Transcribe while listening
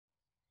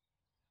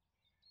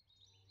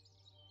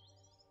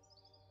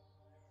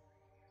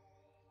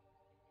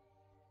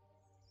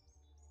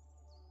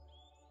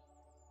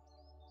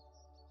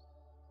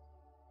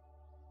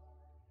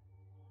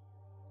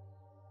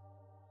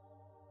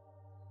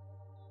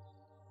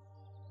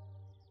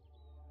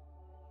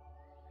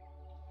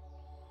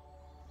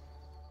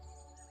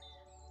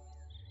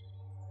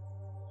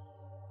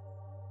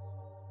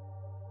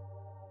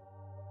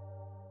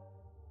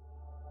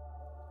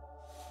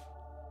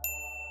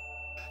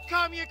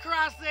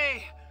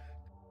Commucracy!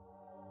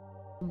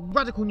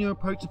 Radical new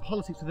approach to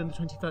politics within the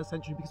 21st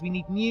century, because we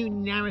need new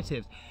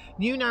narratives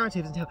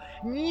and tell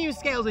new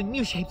scales and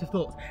new shapes of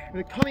thoughts.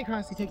 The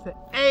Commucracy takes the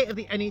A of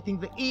the anything,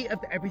 the E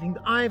of the everything,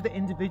 the I of the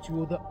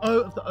individual, the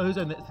O of the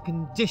ozone, that's the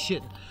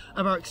condition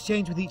of our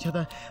exchange with each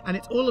other, and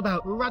it's all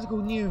about radical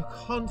new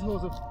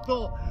contours of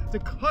thought to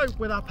cope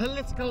with our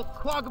political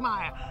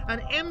quagmire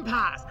and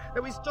impasse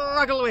that we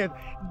struggle with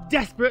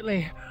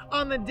desperately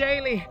on the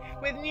daily,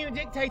 with new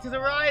dictators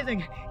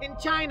arising in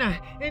China,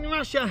 in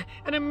Russia,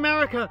 in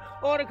America,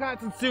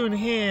 autocrats, and soon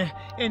here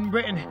in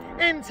Britain.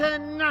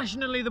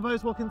 Internationally, the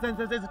post-war consensus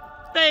is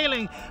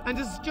failing and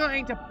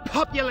destroying to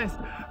populist,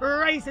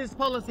 racist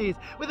policies,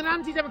 with an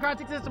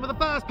anti-democratic system of the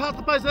first past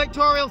the post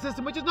electoral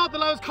system, which is not the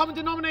lowest common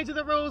denominator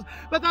that rules,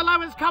 but the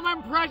lowest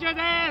common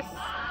prejudice!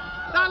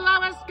 The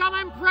lowest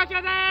common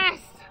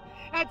prejudice!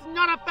 It's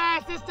not a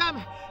fair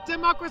system.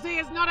 Democracy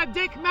is not a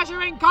dick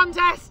measuring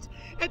contest.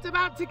 It's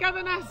about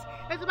togetherness.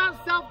 It's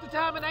about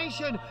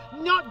self-determination,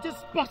 not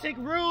despotic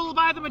rule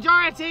by the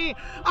majority.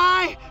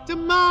 I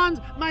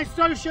demand my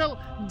social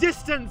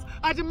distance.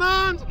 I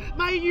demand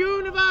my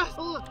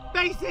universal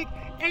basic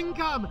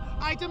income.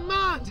 I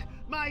demand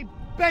my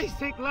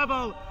basic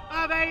level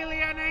of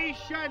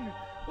alienation.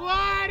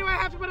 Why do I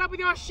have to put up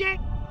with your shit?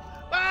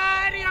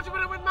 Why do you have to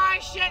put up with my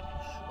shit?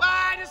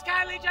 Why does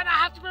Kylie Jenner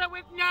have to put up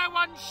with no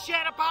one's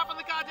shit apart from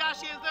the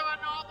Kardashians? They're a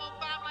normal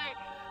family.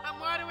 And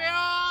why do we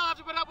all have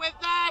to put up with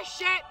their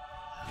shit?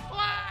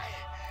 Why?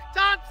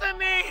 To answer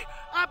me,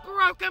 a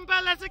broken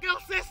political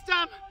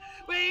system.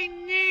 We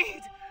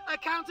need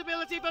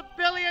accountability for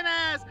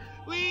billionaires.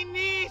 We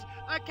need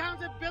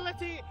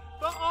accountability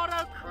for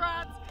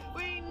autocrats.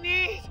 We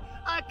need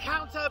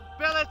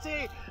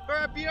accountability for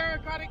a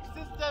bureaucratic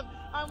system.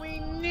 And we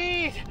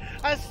need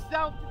a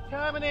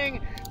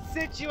self-determining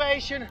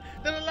situation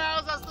that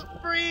allows us the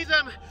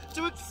freedom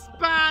to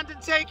expand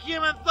and take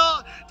human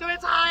thought to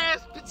its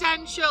highest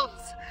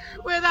potentials.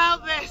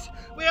 Without this,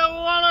 we are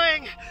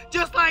wallowing.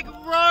 Just like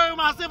Rome,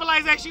 our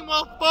civilization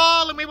will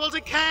fall and we will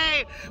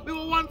decay. We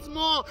will once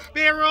more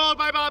be ruled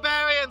by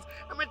barbarians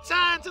and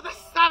return to the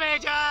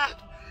savage earth.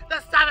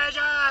 The savage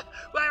earth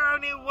where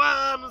only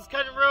worms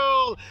can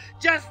rule.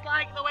 Just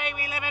like the way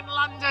we live in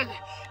London.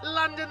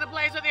 London, the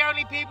place where the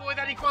only people with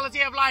any quality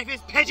of life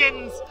is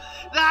pigeons.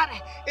 That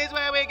is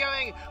where we're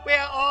going. We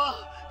are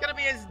all going to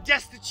be as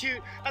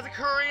destitute as a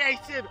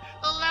creative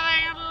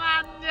living in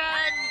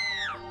London.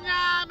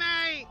 Nah,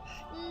 mate.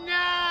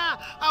 Nah.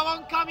 I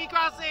want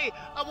Commucracy.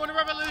 I want a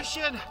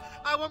revolution.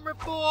 I want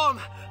reform.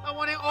 I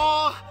want it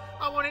all.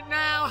 I want it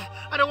now.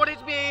 I don't want it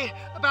to be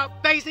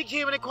about basic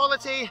human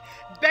equality,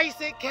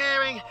 basic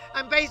caring,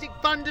 and basic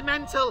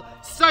fundamental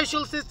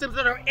social systems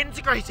that are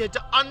integrated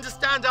to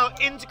understand our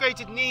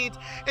integrated needs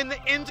in the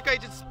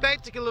integrated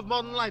spectacle of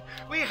modern life.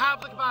 We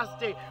have the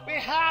capacity, we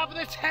have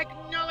the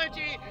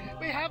technology,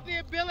 we have the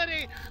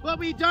ability. What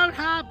we don't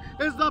have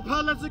is the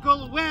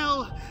political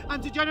will.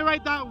 And to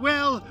generate that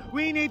will,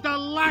 we need the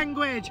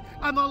language.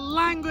 And the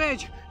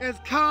language is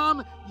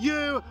Commucracy.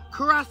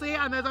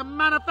 And there's a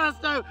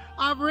manifesto.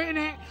 I've written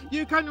it.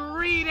 You can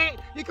read it.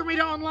 You can read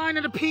it online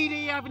in a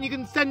PDF, and you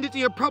can send it to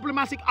your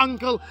problematic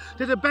uncle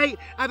to debate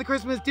at the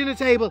Christmas dinner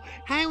table.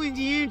 How would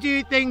you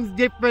do things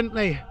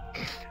differently?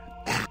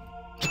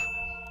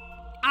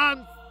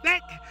 I'm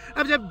sick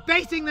of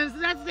debating the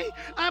necessity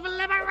of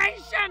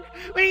liberation.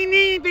 We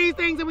need these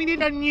things, and we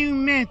need a new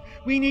myth.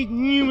 We need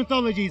new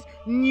mythologies,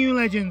 new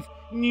legends,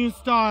 new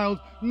styles,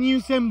 new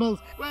symbols,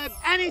 where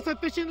any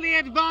sufficiently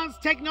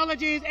advanced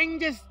technology is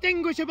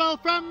indistinguishable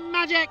from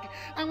magic.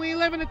 And we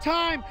live in a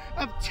time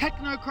of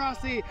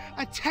technocracy,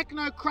 a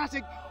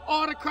technocratic,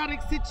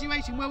 autocratic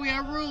situation where we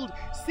are ruled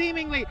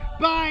seemingly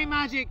by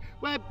magic,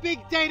 where big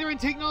data and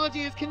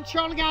technology is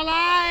controlling our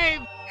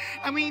lives.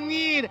 And we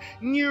need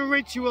new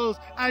rituals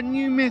and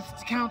new myths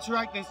to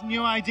counteract this,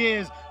 new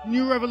ideas,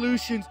 new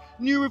revolutions,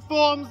 new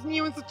reforms,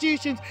 new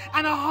institutions,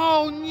 and a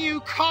whole new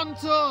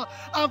contour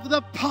of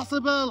the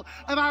possible,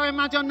 of our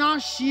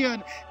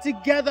imagination,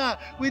 together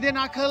within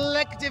our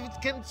collective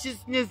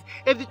consciousness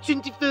of the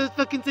 21st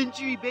fucking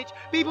century, bitch.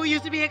 People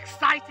used to be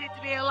excited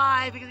to be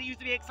alive because it used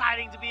to be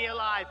exciting to be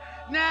alive.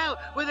 Now,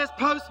 with this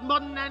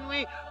postmodern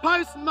ennui,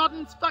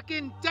 postmodern's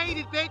fucking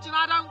dated, bitch, and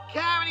I don't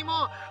care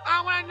anymore.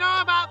 I want to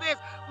know about this.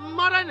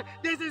 Modern,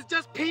 this is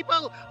just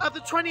people of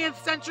the 20th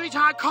century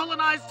trying to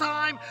colonize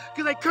time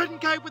because they couldn't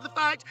cope with the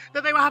fact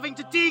that they were having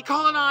to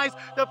decolonize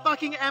the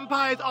fucking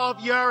empires of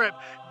Europe.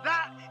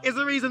 That is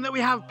the reason that we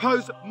have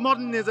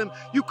postmodernism.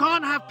 You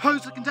can't have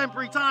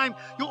post-contemporary time.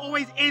 You're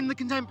always in the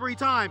contemporary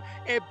time.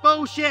 It's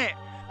bullshit.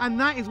 And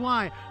that is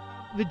why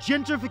the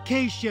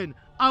gentrification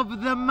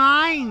of the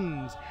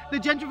mind, the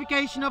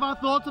gentrification of our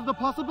thoughts of the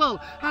possible,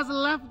 has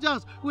left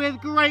us with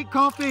great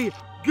coffee,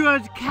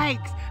 good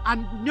cakes,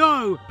 and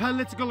no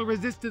political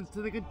resistance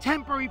to the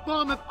contemporary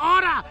form of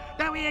order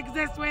that we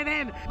exist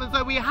within. And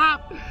so we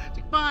have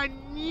to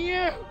find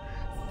new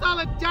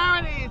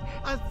solidarities,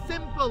 a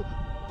simple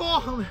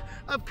form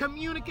of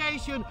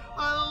communication,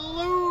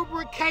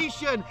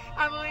 lubrication,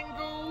 and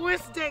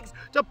linguistics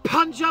to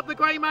punch up the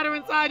grey matter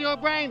inside your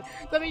brain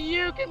so that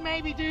you can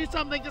maybe do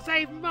something to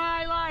save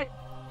my life,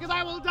 because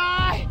I will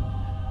die.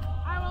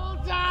 I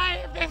will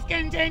die if this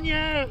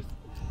continues.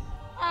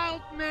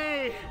 Help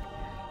me.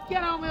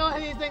 Get on with all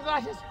of these things.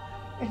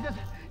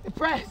 The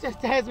press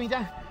just tears me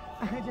down.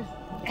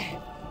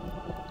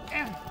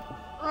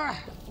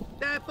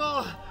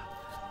 Therefore,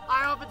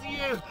 I offer to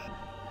you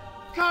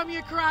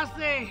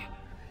Commucracy!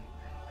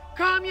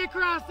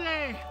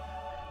 Commucracy!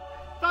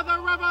 For the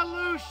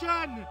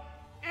revolution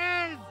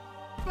is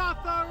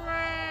but the